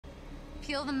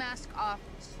Peel the mask off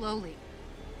slowly.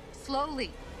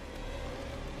 Slowly.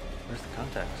 Where's the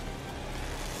context?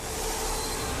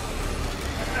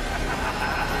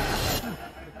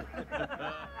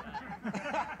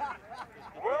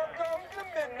 Welcome to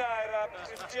midnight,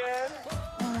 Officer Chen.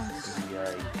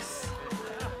 Yikes.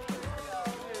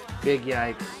 Big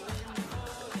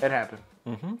yikes. It happened.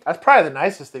 That's probably the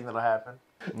nicest thing that'll happen.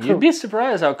 You'd be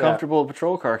surprised how comfortable a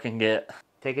patrol car can get.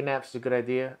 Taking naps is a good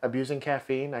idea. Abusing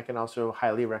caffeine, I can also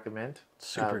highly recommend.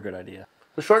 Super good idea.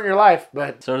 Will shorten your life,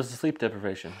 but So does the sleep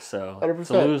deprivation. So 100%. it's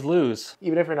a lose-lose.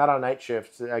 even if you're not on night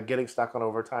shifts, getting stuck on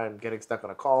overtime, getting stuck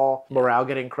on a call, morale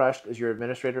getting crushed because your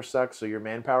administrator sucks, so your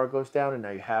manpower goes down, and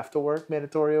now you have to work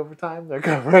mandatory overtime. They're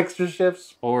covering extra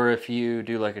shifts. Or if you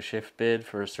do like a shift bid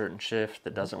for a certain shift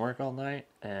that doesn't work all night,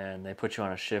 and they put you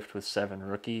on a shift with 7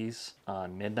 rookies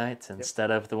on midnights instead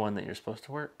of the one that you're supposed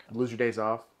to work. Lose your days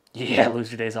off. Yeah, lose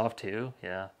your days off too.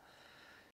 Yeah.